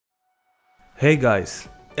Hey guys,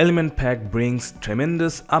 Element Pack brings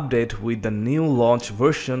tremendous update with the new launch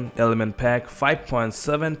version Element Pack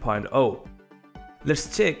 5.7.0.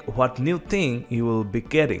 Let's check what new thing you will be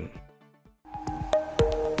getting.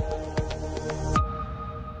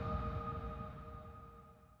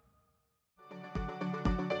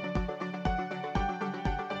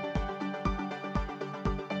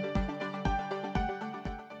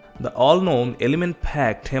 The all-known Element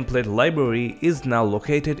Pack template library is now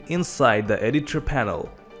located inside the editor panel.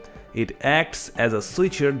 It acts as a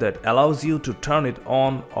switcher that allows you to turn it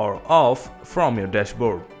on or off from your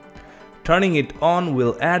dashboard. Turning it on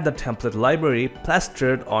will add the template library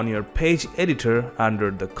plastered on your page editor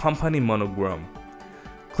under the company monogram.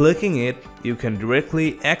 Clicking it, you can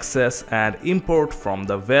directly access and import from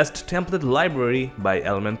the vast template library by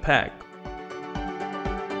Element Pack.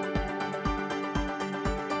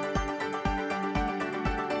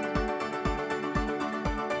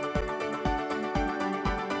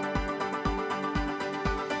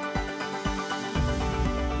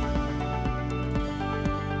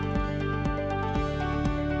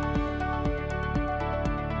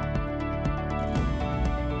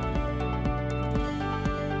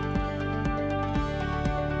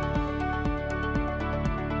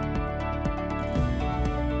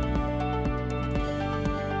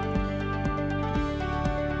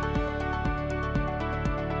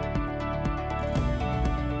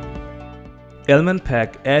 Element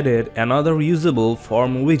Pack added another usable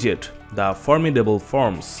form widget, the Formidable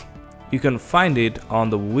Forms. You can find it on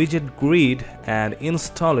the widget grid and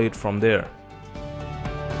install it from there.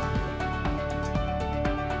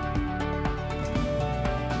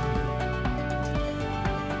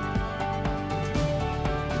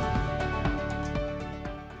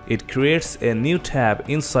 It creates a new tab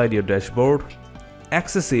inside your dashboard.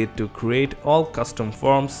 Access it to create all custom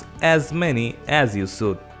forms, as many as you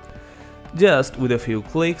suit. Just with a few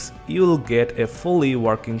clicks, you will get a fully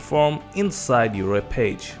working form inside your web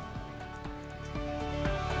page.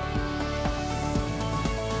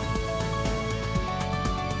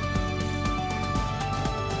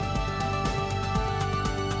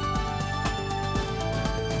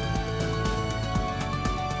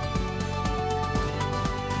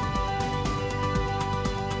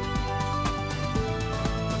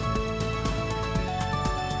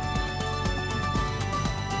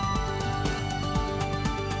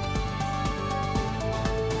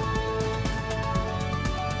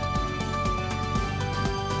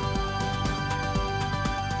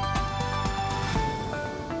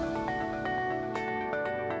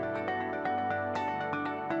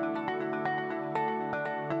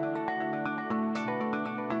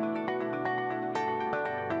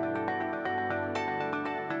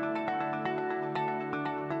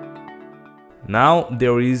 Now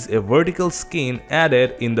there is a vertical skin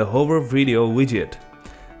added in the hover video widget.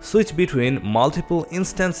 Switch between multiple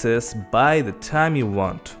instances by the time you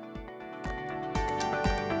want.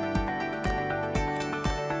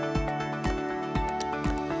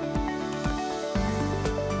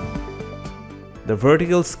 The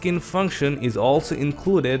vertical skin function is also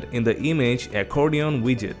included in the image Accordion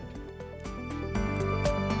widget.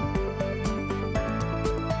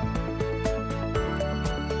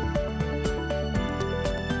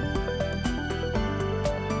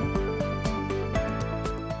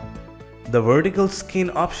 The vertical skin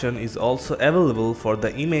option is also available for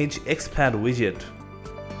the image expand widget.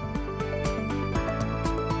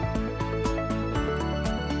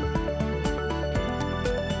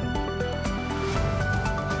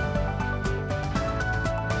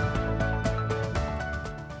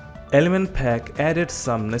 Element Pack added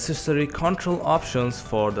some necessary control options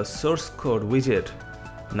for the source code widget.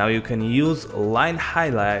 Now you can use line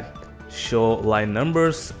highlight, show line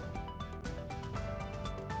numbers,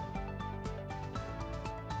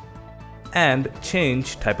 and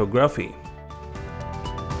change typography.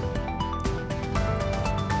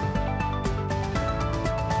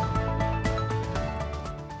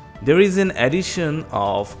 There is an addition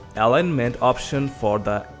of alignment option for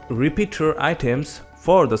the repeater items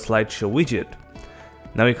for the slideshow widget.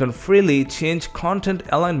 Now you can freely change content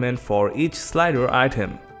alignment for each slider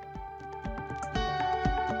item.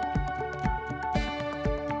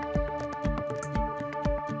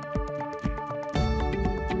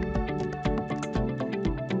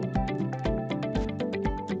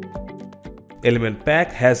 Element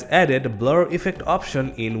Pack has added a blur effect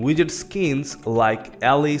option in widget skins like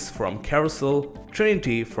Alice from Carousel,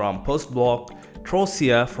 Trinity from Postblock,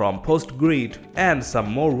 Trocia from PostGrid, and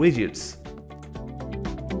some more widgets.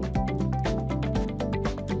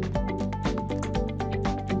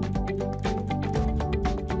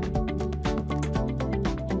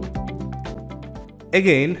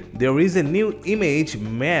 Again, there is a new image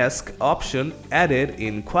mask option added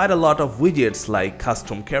in quite a lot of widgets like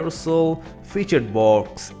custom carousel, featured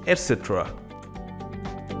box, etc.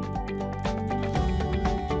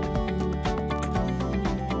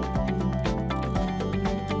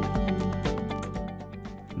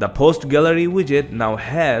 The Post Gallery widget now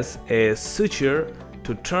has a switcher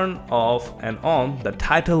to turn off and on the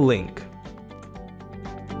title link.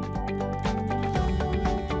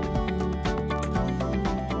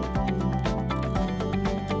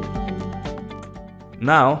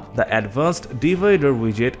 Now, the Advanced Divider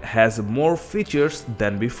widget has more features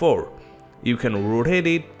than before. You can rotate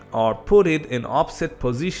it or put it in offset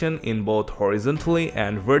position in both horizontally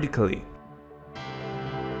and vertically.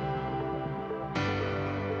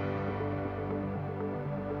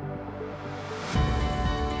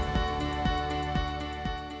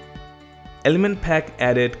 Element Pack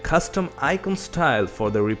added custom icon style for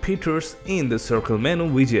the repeaters in the Circle Menu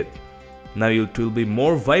widget. Now it will be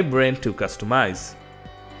more vibrant to customize.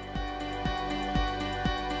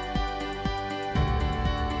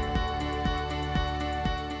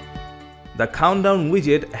 The Countdown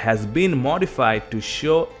widget has been modified to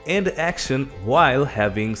show end action while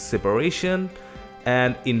having separation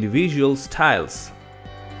and individual styles.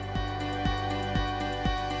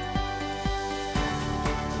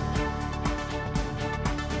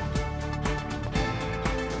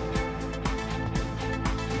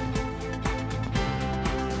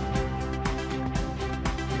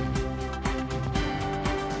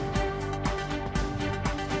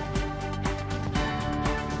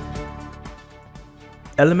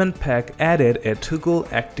 Element Pack added a toggle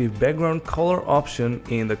active background color option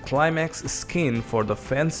in the Climax skin for the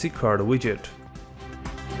Fancy Card widget.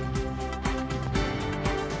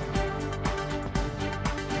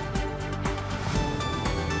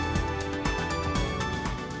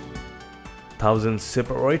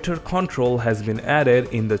 Separator control has been added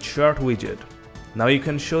in the Chart widget. Now you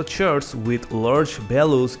can show charts with large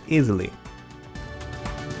values easily.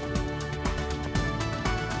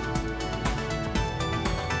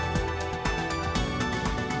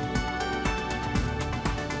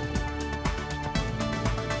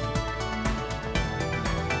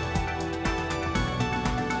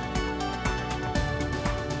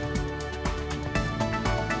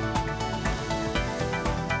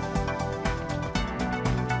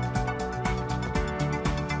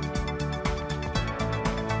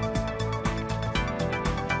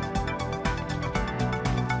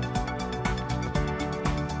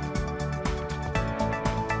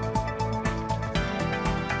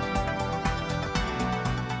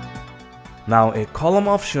 Now a column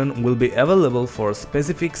option will be available for a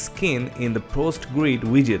specific skin in the Post Grid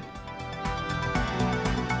widget.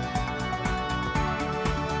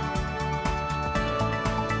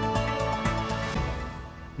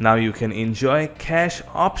 Now you can enjoy cache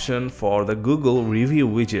option for the Google Review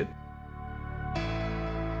widget.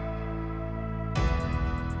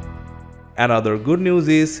 Another good news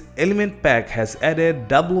is Element Pack has added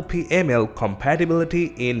WPML compatibility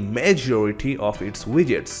in majority of its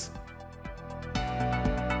widgets.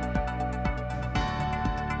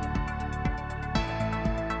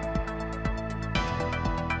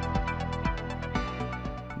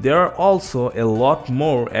 There are also a lot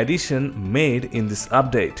more additions made in this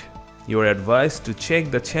update. You are advised to check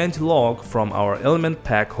the change log from our Element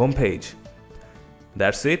Pack homepage.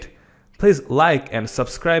 That's it. Please like and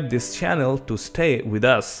subscribe this channel to stay with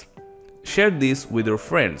us. Share this with your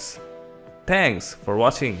friends. Thanks for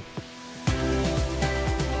watching.